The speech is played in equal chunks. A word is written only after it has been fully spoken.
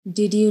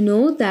Did you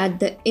know that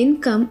the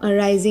income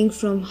arising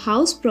from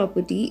house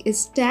property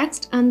is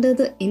taxed under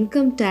the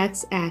Income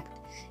Tax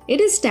Act?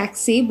 It is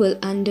taxable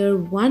under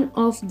one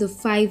of the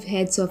five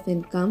heads of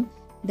income,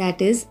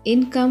 that is,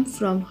 income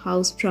from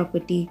house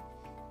property.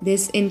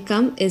 This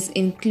income is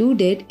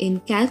included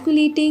in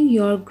calculating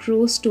your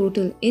gross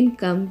total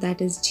income, that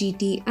is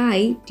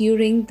GTI,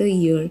 during the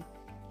year.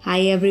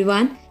 Hi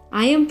everyone,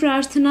 I am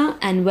Prarthana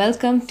and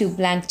welcome to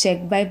Blank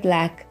Check by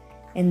Black.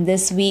 In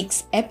this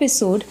week's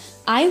episode,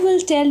 I will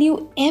tell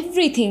you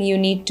everything you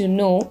need to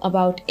know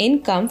about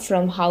income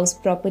from house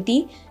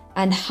property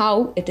and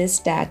how it is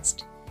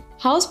taxed.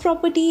 House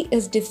property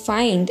is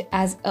defined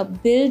as a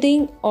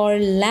building or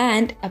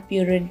land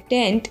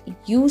apurent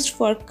used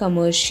for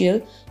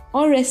commercial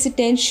or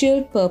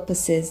residential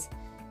purposes.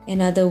 In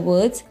other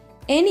words,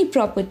 any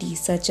property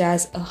such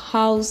as a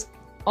house,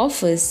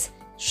 office,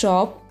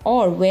 shop,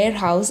 or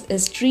warehouse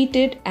is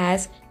treated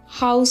as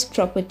house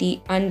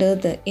property under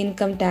the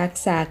Income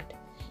Tax Act.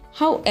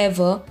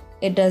 However,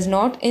 it does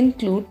not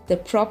include the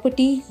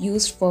property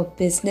used for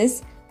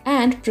business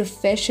and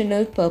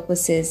professional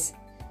purposes.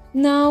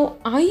 Now,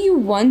 are you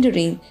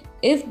wondering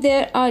if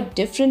there are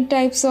different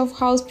types of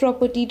house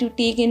property to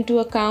take into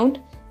account?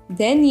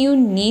 Then you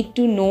need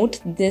to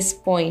note this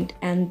point,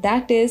 and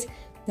that is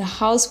the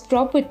house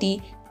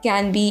property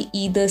can be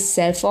either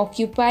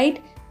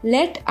self-occupied,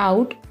 let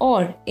out,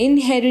 or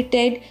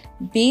inherited,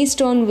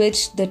 based on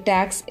which the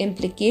tax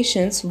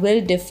implications will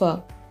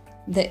differ.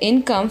 The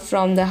income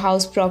from the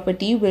house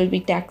property will be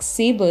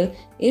taxable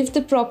if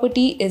the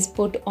property is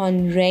put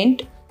on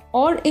rent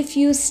or if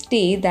you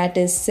stay, that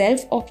is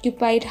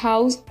self-occupied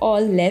house,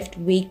 or left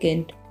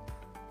vacant.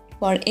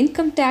 For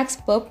income tax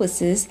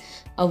purposes,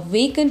 a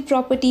vacant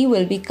property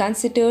will be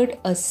considered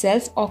a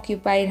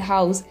self-occupied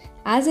house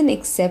as an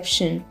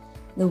exception.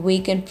 The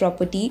vacant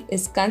property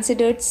is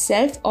considered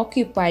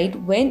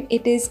self-occupied when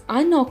it is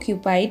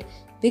unoccupied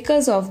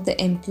because of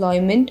the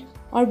employment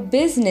or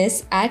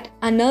business at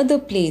another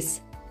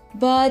place.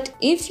 But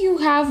if you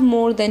have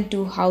more than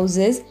two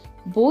houses,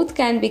 both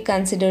can be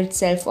considered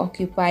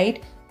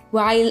self-occupied,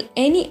 while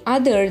any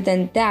other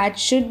than that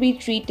should be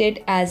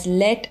treated as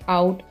let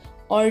out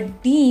or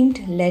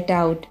deemed let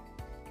out.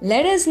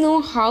 Let us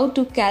know how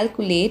to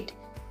calculate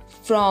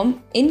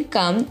from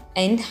income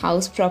in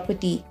house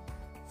property.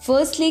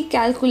 Firstly,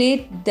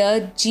 calculate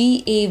the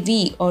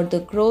GAV, or the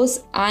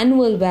gross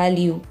annual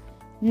value.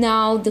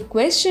 Now, the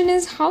question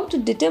is how to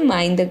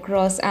determine the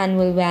gross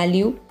annual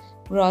value.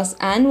 Gross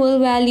annual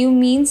value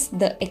means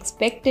the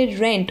expected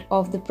rent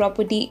of the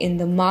property in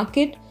the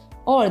market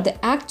or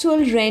the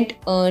actual rent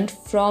earned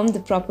from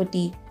the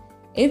property.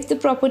 If the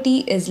property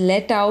is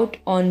let out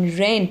on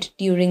rent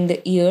during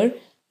the year,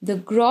 the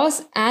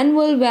gross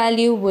annual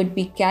value would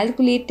be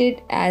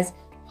calculated as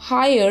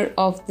higher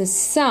of the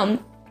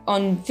sum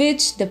on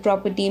which the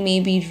property may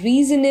be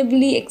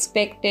reasonably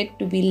expected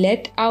to be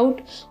let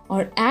out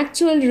or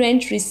actual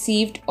rent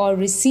received or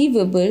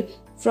receivable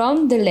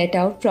from the let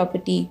out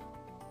property.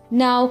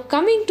 Now,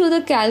 coming to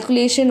the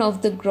calculation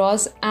of the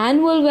gross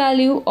annual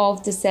value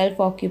of the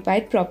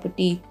self-occupied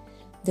property.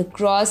 The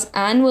gross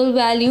annual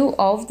value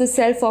of the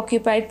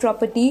self-occupied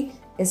property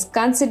is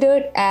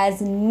considered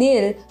as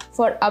nil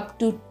for up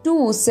to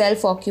two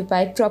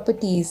self-occupied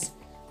properties.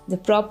 The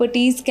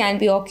properties can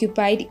be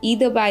occupied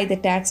either by the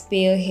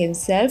taxpayer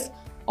himself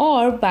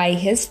or by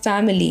his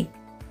family.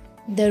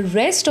 The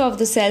rest of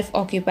the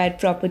self-occupied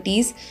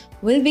properties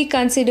will be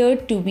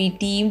considered to be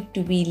deemed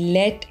to be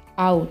let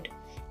out,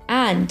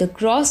 and the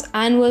gross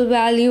annual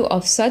value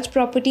of such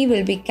property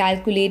will be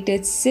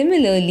calculated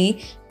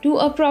similarly to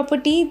a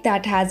property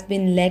that has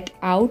been let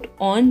out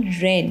on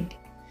rent.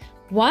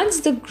 Once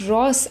the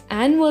gross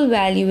annual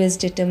value is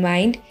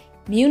determined,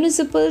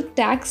 municipal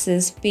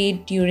taxes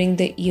paid during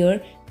the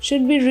year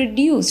should be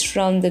reduced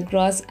from the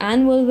gross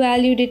annual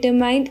value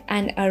determined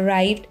and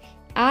arrived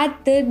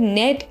at the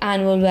net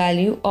annual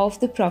value of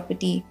the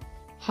property.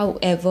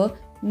 However,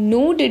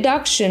 no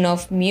deduction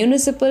of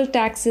municipal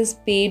taxes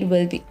paid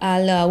will be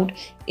allowed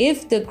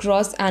if the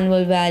gross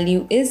annual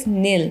value is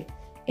nil.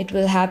 It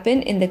will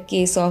happen in the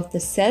case of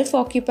the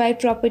self-occupied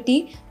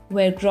property,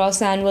 where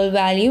gross annual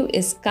value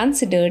is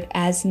considered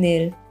as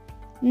nil.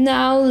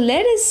 Now,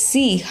 let us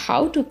see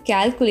how to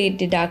calculate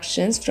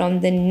deductions from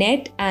the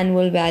net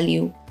annual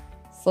value.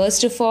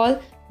 First of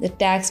all, the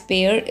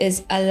taxpayer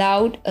is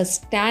allowed a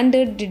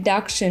standard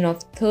deduction of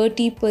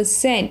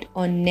 30%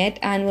 on net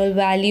annual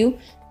value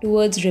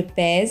towards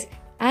repairs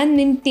and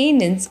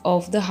maintenance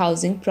of the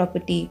housing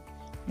property.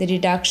 The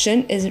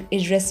deduction is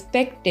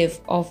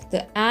irrespective of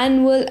the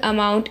annual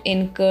amount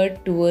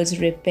incurred towards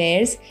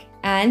repairs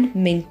and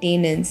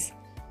maintenance.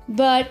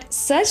 But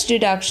such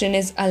deduction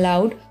is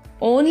allowed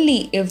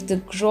only if the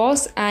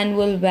gross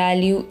annual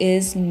value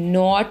is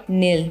not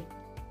nil.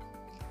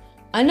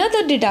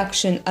 Another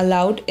deduction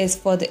allowed is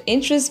for the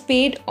interest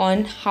paid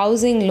on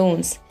housing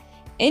loans.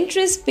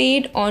 Interest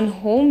paid on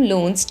home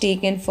loans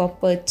taken for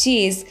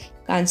purchase,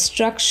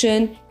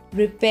 construction,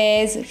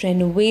 repairs,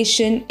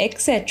 renovation,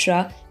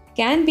 etc.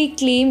 can be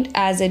claimed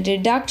as a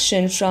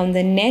deduction from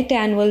the net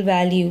annual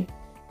value.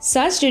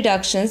 Such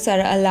deductions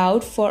are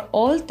allowed for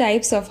all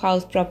types of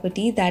house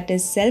property that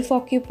is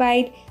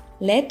self-occupied,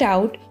 let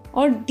out,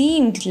 or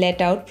deemed let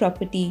out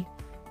property.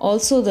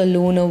 Also, the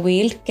loan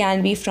availed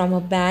can be from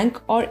a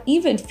bank or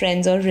even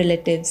friends or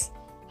relatives.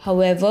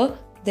 However,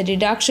 the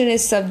deduction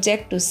is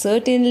subject to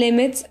certain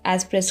limits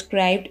as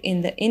prescribed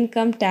in the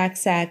Income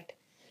Tax Act.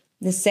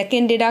 The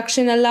second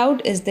deduction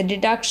allowed is the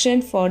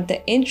deduction for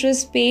the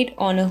interest paid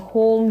on a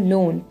home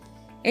loan.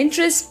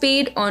 Interest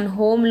paid on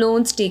home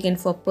loans taken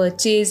for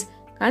purchase,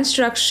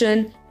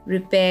 construction,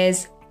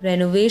 repairs,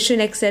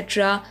 renovation,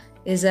 etc.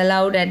 is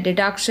allowed at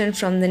deduction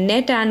from the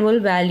net annual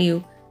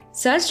value.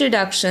 Such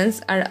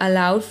deductions are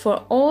allowed for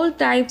all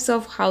types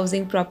of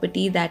housing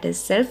property that is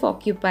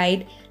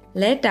self-occupied,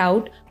 let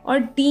out,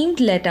 or deemed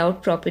let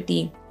out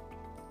property.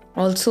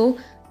 Also,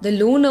 the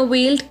loan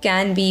availed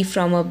can be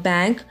from a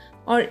bank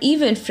or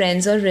even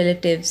friends or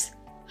relatives.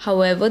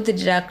 However, the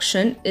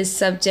deduction is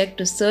subject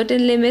to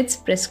certain limits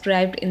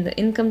prescribed in the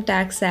Income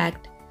Tax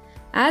Act.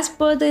 As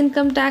per the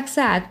Income Tax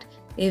Act,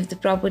 if the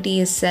property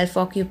is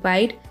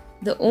self-occupied,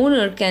 the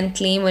owner can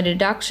claim a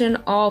deduction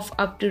of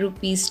up to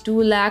Rs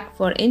 2 lakh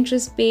for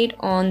interest paid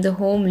on the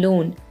home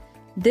loan.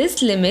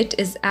 This limit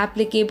is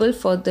applicable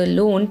for the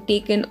loan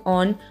taken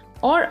on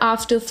or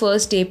after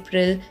 1st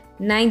April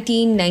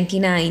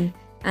 1999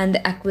 and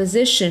the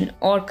acquisition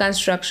or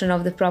construction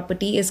of the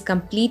property is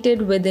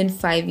completed within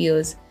 5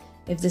 years.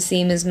 If the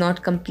same is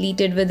not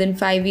completed within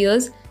 5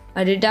 years,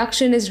 a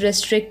deduction is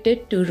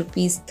restricted to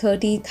Rs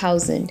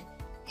 30,000.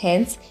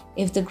 Hence,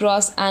 if the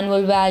gross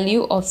annual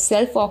value of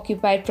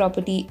self-occupied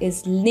property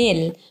is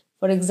nil,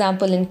 for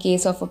example in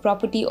case of a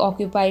property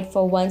occupied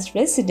for one's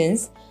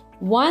residence,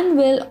 one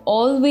will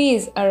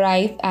always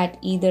arrive at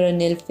either a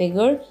nil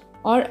figure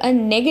or a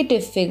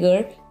negative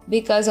figure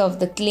because of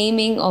the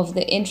claiming of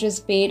the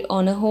interest paid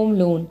on a home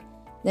loan.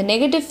 The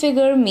negative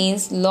figure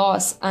means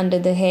loss under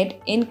the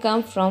head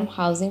income from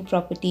housing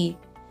property.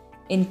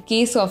 In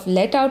case of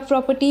let out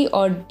property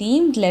or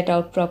deemed let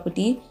out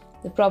property,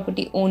 the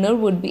property owner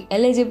would be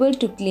eligible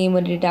to claim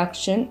a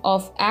deduction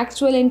of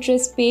actual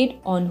interest paid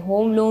on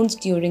home loans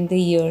during the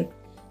year.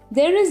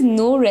 There is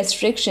no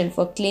restriction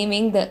for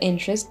claiming the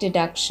interest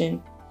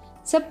deduction.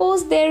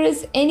 Suppose there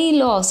is any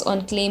loss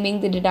on claiming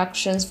the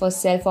deductions for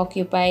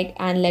self-occupied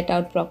and let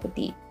out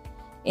property.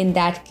 In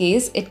that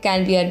case, it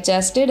can be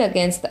adjusted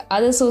against the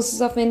other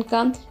sources of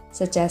income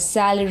such as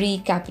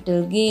salary,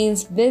 capital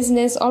gains,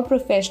 business or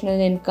professional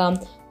income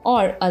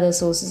or other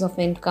sources of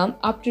income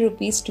up to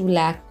Rs 2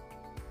 lakh.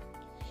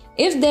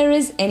 If there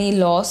is any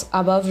loss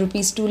above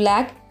Rs 2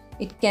 lakh,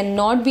 it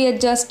cannot be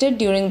adjusted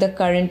during the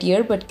current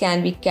year but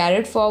can be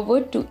carried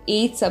forward to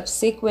 8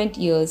 subsequent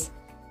years.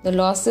 The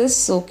losses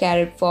so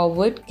carried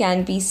forward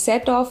can be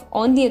set off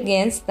only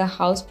against the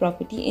house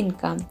property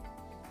income.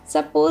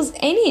 Suppose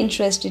any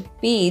interest is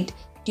paid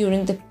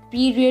during the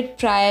period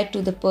prior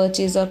to the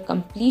purchase or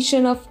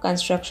completion of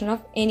construction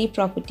of any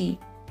property.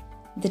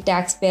 The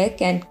taxpayer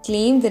can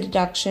claim the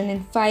deduction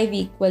in 5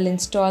 equal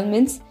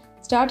installments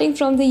starting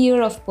from the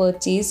year of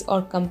purchase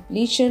or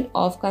completion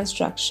of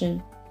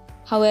construction.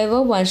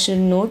 However, one should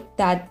note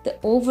that the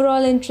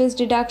overall interest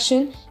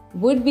deduction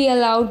would be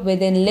allowed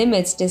within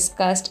limits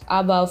discussed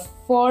above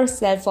for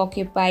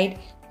self-occupied,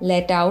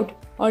 let out,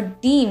 or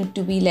deemed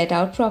to be let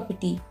out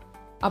property.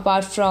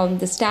 Apart from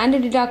the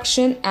standard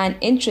deduction and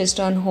interest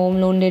on home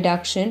loan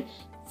deduction,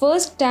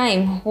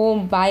 first-time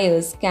home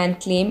buyers can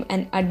claim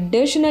an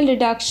additional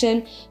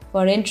deduction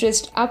for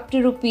interest up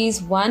to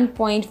Rs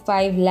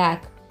 1.5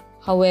 lakh.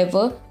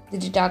 However, the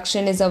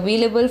deduction is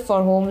available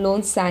for home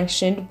loans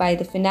sanctioned by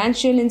the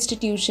financial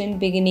institution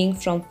beginning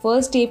from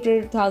 1st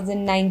April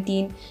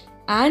 2019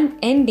 and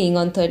ending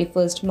on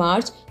 31st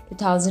March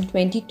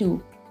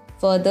 2022.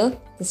 Further,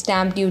 the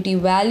stamp duty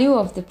value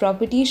of the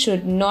property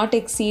should not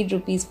exceed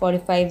Rs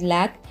 45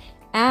 lakh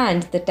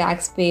and the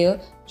taxpayer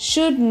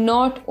should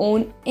not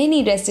own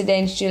any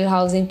residential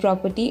housing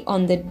property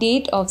on the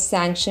date of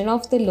sanction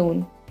of the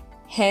loan.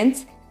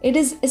 Hence, it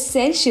is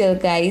essential,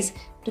 guys,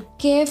 to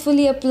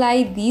carefully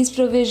apply these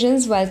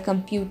provisions while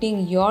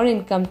computing your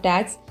income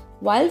tax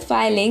while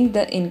filing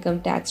the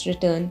income tax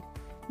return.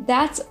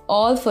 That's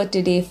all for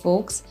today,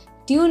 folks.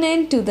 Tune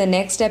in to the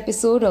next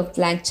episode of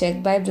Blank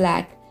Check by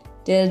Black.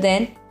 Till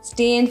then,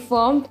 stay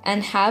informed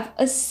and have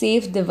a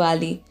safe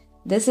Diwali.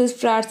 This is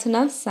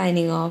Prarthana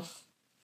signing off.